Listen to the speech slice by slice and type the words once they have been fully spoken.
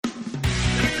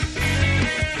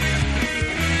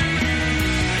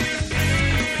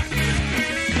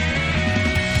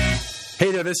Hey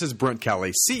there, this is Brent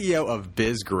Kelly, CEO of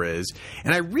BizGriz,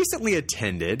 and I recently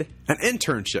attended an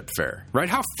internship fair, right?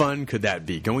 How fun could that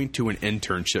be, going to an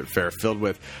internship fair filled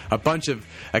with a bunch of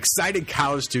excited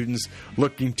college students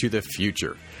looking to the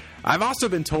future? I've also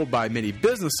been told by many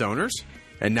business owners,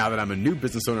 and now that I'm a new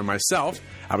business owner myself,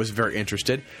 I was very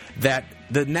interested, that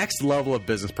the next level of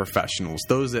business professionals,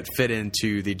 those that fit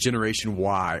into the Generation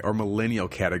Y or Millennial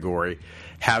category,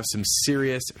 have some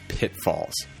serious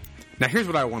pitfalls. Now, here's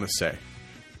what I want to say.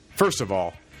 First of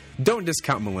all, don't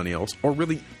discount millennials, or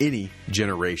really any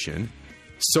generation,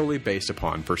 solely based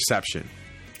upon perception.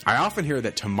 I often hear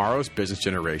that tomorrow's business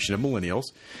generation of millennials,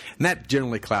 and that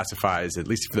generally classifies, at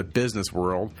least for the business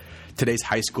world, today's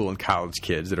high school and college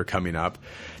kids that are coming up,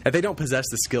 that they don't possess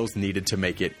the skills needed to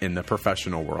make it in the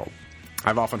professional world.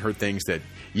 I've often heard things that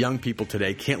young people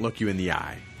today can't look you in the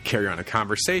eye, carry on a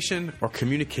conversation, or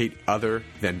communicate other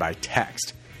than by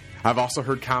text. I've also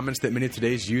heard comments that many of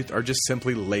today's youth are just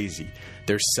simply lazy,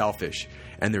 they're selfish,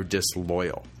 and they're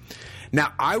disloyal.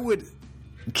 Now, I would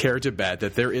care to bet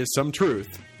that there is some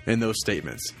truth in those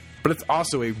statements, but it's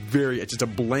also it's just a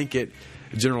blanket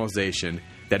generalization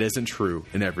that isn't true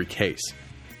in every case.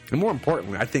 And more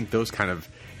importantly, I think those kind of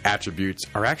attributes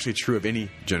are actually true of any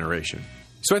generation.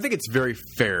 So I think it's very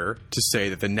fair to say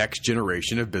that the next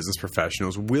generation of business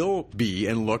professionals will be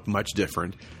and look much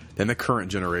different than the current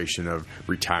generation of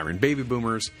retiring baby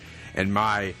boomers and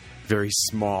my very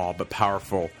small but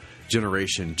powerful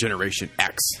Generation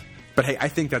X. But hey, I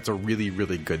think that's a really,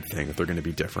 really good thing that they're going to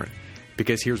be different.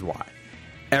 Because here's why.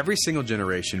 Every single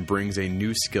generation brings a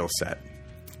new skill set,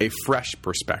 a fresh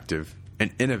perspective,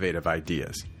 and innovative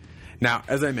ideas. Now,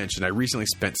 as I mentioned, I recently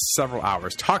spent several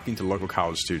hours talking to local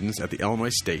college students at the Illinois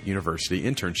State University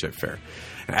Internship Fair.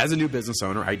 And as a new business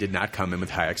owner, I did not come in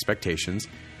with high expectations.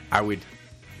 I would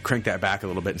crank that back a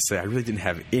little bit and say I really didn't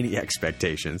have any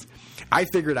expectations. I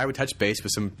figured I would touch base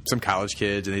with some college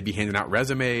kids, and they'd be handing out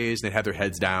resumes, and they'd have their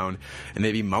heads down, and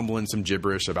they'd be mumbling some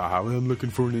gibberish about how I'm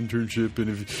looking for an internship, and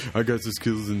if I got the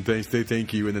skills, and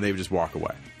thank you, and then they would just walk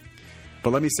away. But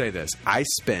let me say this. I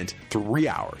spent 3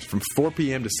 hours from 4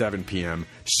 p.m. to 7 p.m.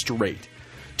 straight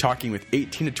talking with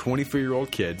 18 to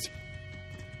 24-year-old kids,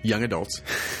 young adults,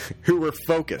 who were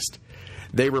focused.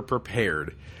 They were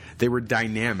prepared. They were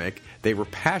dynamic, they were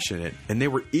passionate, and they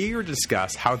were eager to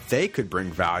discuss how they could bring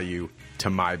value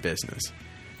to my business.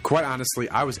 Quite honestly,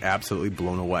 I was absolutely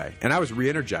blown away, and I was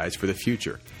re-energized for the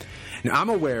future. Now, I'm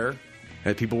aware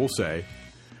that people will say,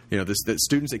 that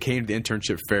students that came to the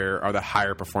internship fair are the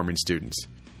higher performing students.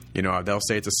 They'll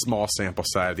say it's a small sample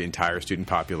size of the entire student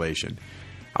population.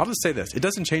 I'll just say this, it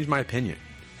doesn't change my opinion.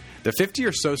 The 50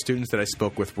 or so students that I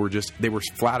spoke with were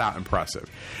flat out impressive.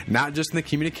 Not just in the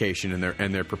communication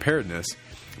and their preparedness,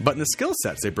 but in the skill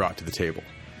sets they brought to the table.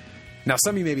 Now,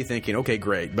 some of you may be thinking, okay,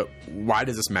 great, but why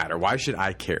does this matter? Why should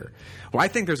I care? Well, I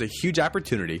think there's a huge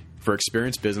opportunity for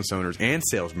experienced business owners and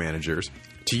sales managers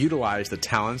to utilize the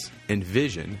talents and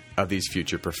vision of these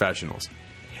future professionals.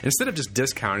 Instead of just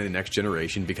discounting the next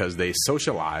generation because they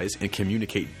socialize and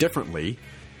communicate differently,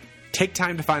 take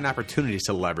time to find opportunities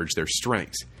to leverage their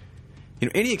strengths.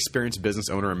 Any experienced business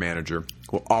owner or manager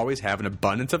will always have an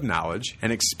abundance of knowledge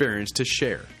and experience to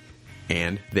share,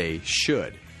 and they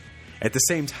should. At the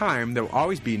same time, there will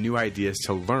always be new ideas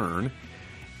to learn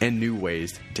and new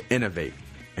ways to innovate,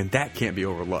 and that can't be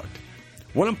overlooked.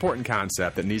 One important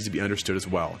concept that needs to be understood as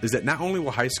well is that not only will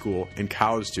high school and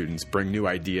college students bring new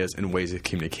ideas and ways of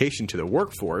communication to the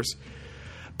workforce,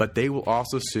 but they will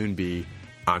also soon be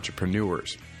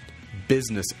entrepreneurs,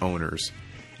 business owners,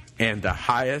 and the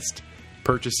highest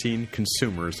purchasing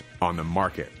consumers on the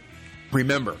market.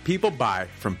 Remember, people buy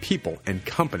from people and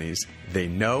companies they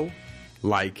know,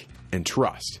 like, and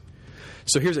trust.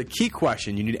 So here's a key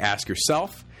question you need to ask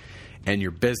yourself and your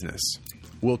business.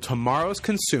 Will tomorrow's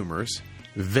consumers,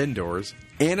 vendors,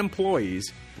 and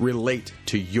employees relate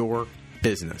to your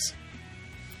business?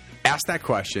 Ask that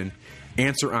question,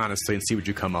 answer honestly, and see what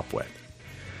you come up with.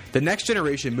 The next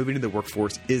generation moving to the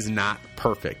workforce is not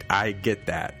perfect. I get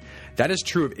that. That is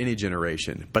true of any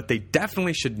generation, but they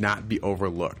definitely should not be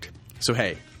overlooked. So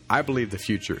hey, I believe the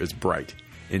future is bright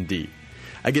indeed.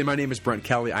 Again, my name is Brent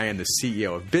Kelly. I am the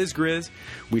CEO of BizGriz.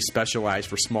 We specialize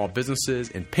for small businesses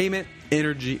in payment,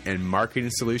 energy, and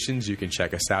marketing solutions. You can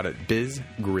check us out at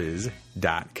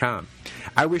bizgriz.com.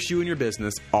 I wish you and your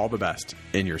business all the best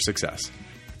in your success.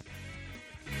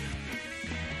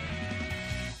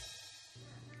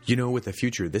 With the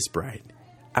future this bright,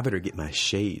 I better get my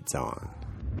shades on.